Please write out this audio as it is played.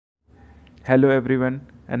Hello everyone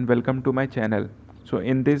and welcome to my channel. So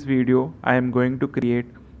in this video I am going to create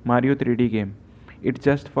Mario 3D game. It's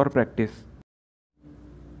just for practice.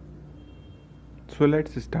 So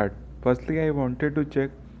let's start. Firstly I wanted to check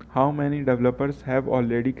how many developers have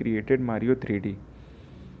already created Mario 3D.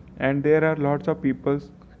 And there are lots of people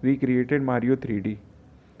recreated Mario 3D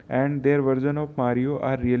and their version of Mario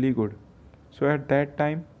are really good. So at that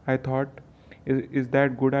time I thought is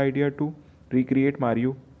that good idea to recreate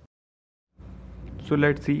Mario? So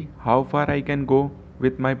let's see how far I can go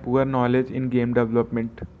with my poor knowledge in game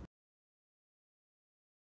development.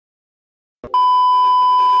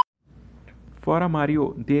 For a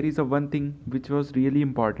Mario, there is a one thing which was really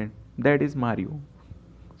important, that is Mario.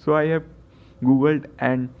 So I have googled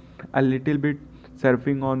and a little bit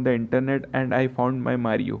surfing on the internet and I found my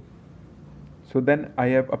Mario. So then I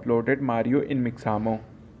have uploaded Mario in Mixamo.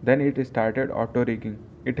 Then it started auto rigging.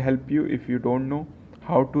 It helps you if you don't know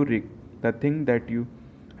how to rig. The thing that you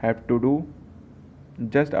have to do,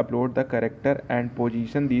 just upload the character and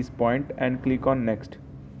position these point and click on next.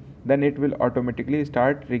 Then it will automatically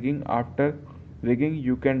start rigging. After rigging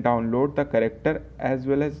you can download the character as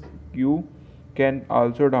well as you can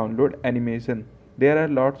also download animation. There are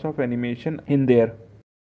lots of animation in there.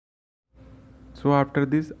 So after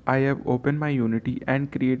this I have opened my Unity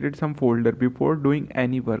and created some folder before doing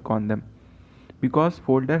any work on them. Because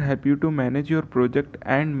folder help you to manage your project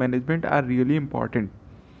and management are really important.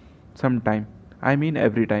 Sometime, I mean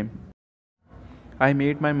every time. I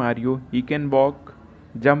made my Mario, he can walk,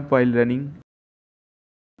 jump while running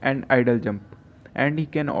and idle jump. And he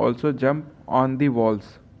can also jump on the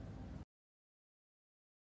walls.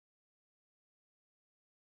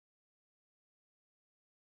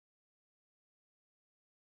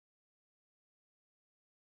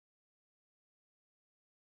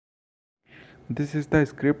 This is the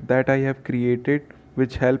script that I have created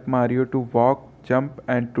which help Mario to walk, jump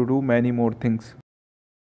and to do many more things.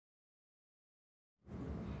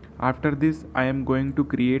 After this I am going to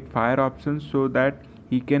create fire options so that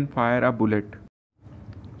he can fire a bullet.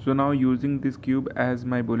 So now using this cube as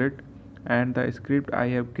my bullet and the script I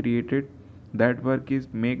have created, that work is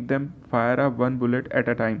make them fire a one bullet at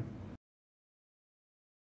a time.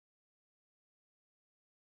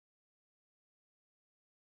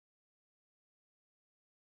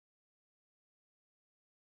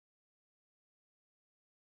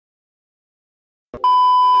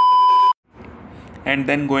 And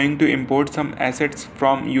then going to import some assets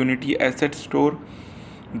from Unity asset store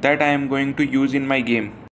that I am going to use in my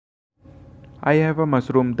game. I have a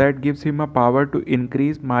mushroom that gives him a power to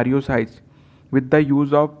increase Mario size with the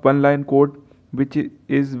use of one line code, which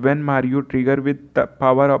is when Mario trigger with the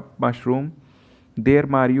power of mushroom, their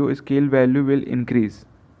Mario scale value will increase.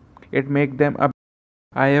 It make them a.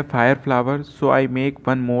 I have fire flower, so I make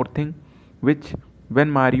one more thing, which when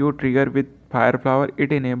Mario trigger with fire flower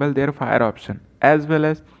it enable their fire option, as well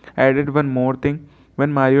as added one more thing,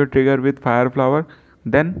 when Mario trigger with fire flower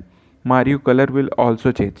then Mario color will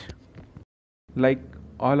also change. Like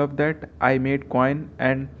all of that I made coin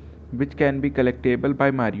and which can be collectible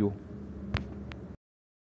by Mario.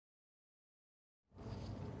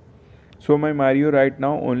 So my Mario right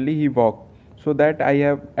now only he walk. So that I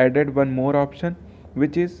have added one more option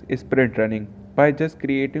which is sprint running by just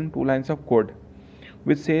creating two lines of code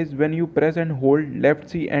which says when you press and hold left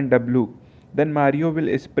C and W then Mario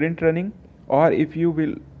will sprint running, or if you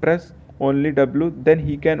will press only W then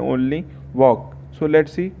he can only walk. So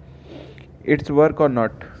let's see it's work or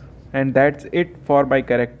not. And that's it for my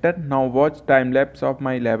character. Now watch time lapse of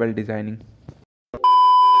my level designing.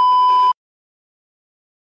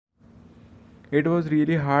 It was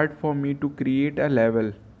really hard for me to create a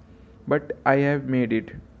level, but I have made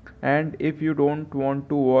it. And if you don't want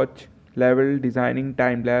to watch level designing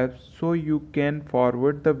time lapse, so you can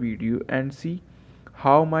forward the video and see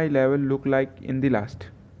how my level look like in the last.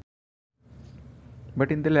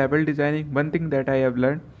 But in the level designing, one thing that I have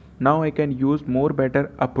learned, now I can use more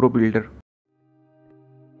better a pro builder.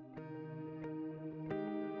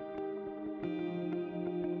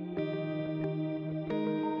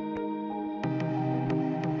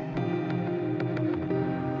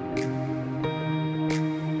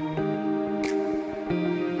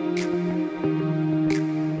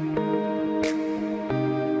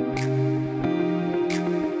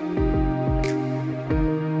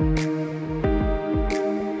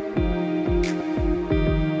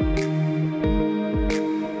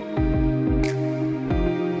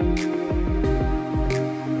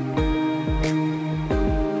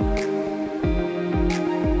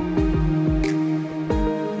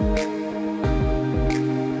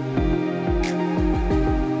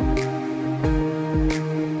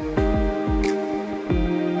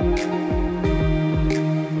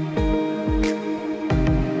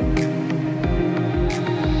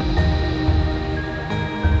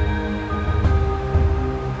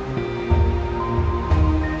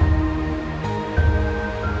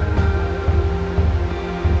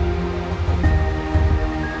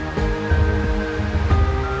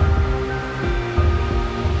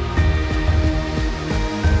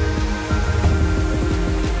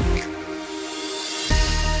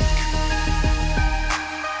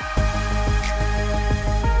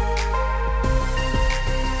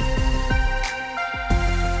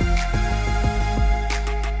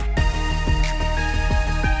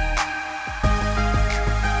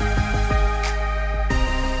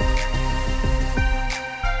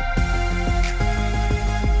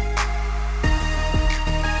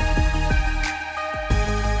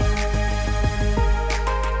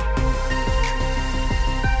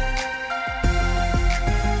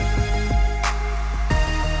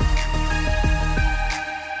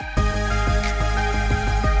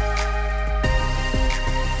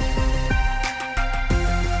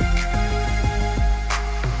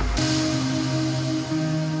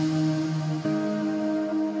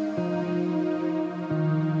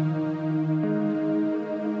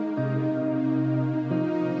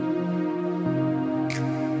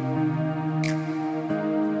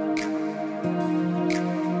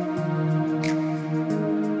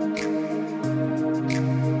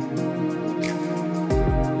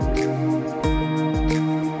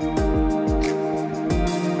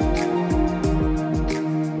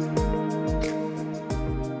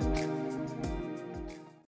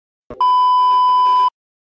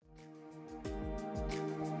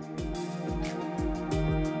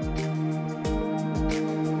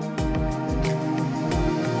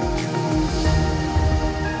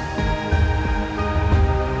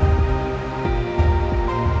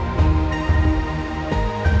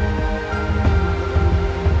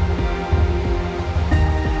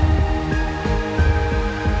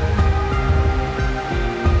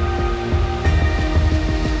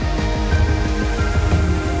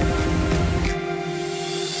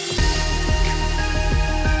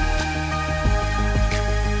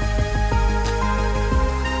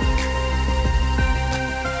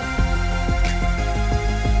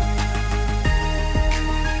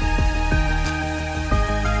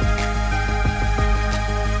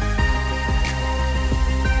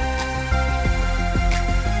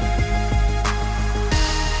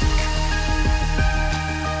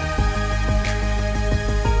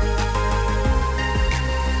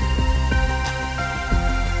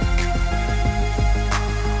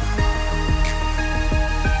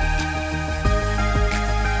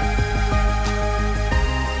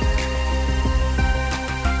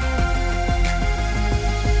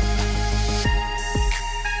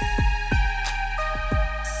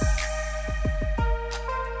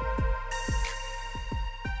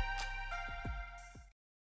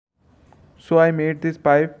 So I made this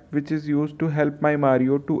pipe which is used to help my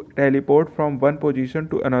Mario to teleport from one position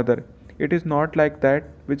to another. It is not like that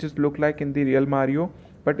which is look like in the real Mario,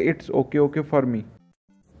 but it's okay for me.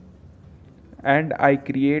 And I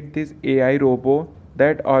create this AI robot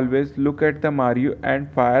that always look at the Mario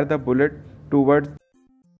and fire the bullet towards.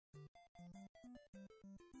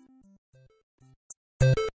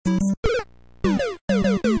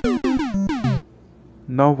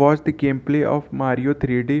 Now watch the gameplay of Mario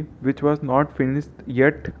 3D which was not finished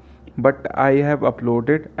yet, but I have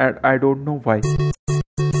uploaded and I don't know why.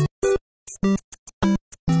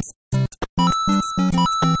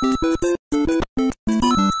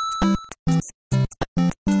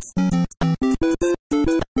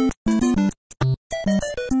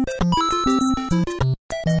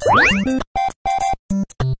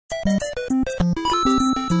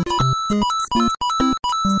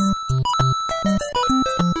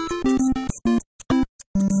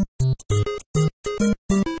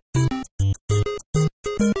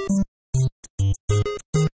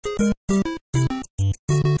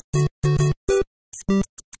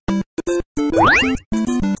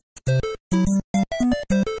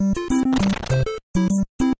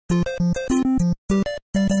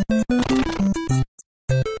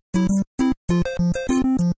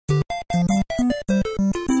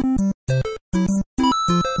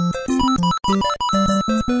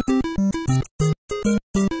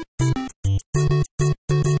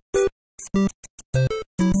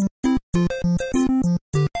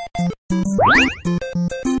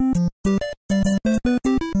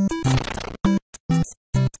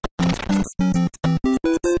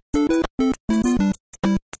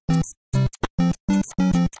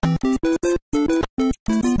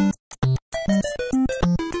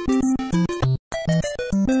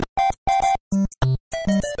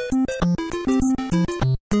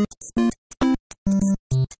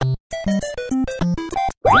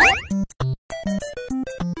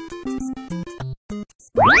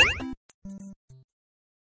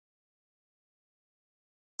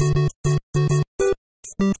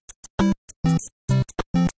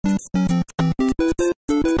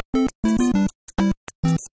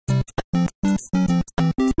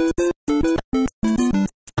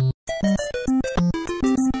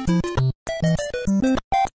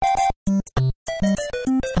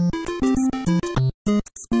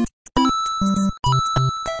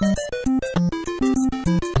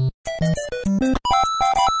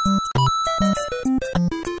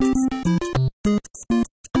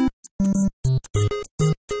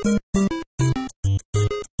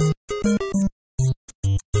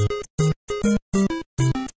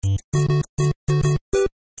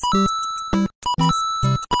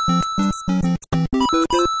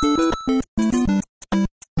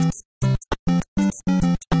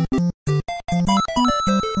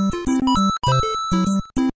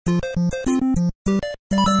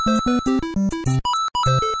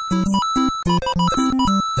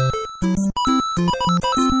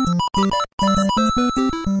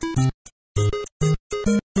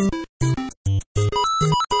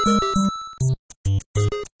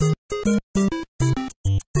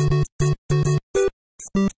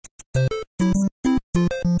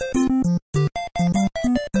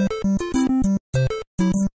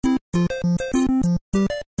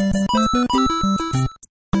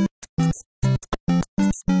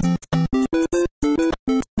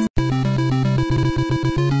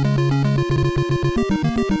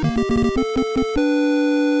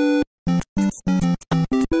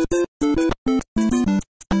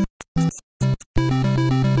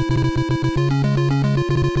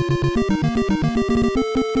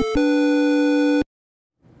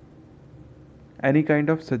 Any kind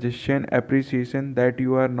of suggestion, appreciation that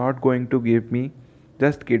you are not going to give me?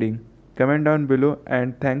 Just kidding. Comment down below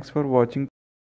and thanks for watching.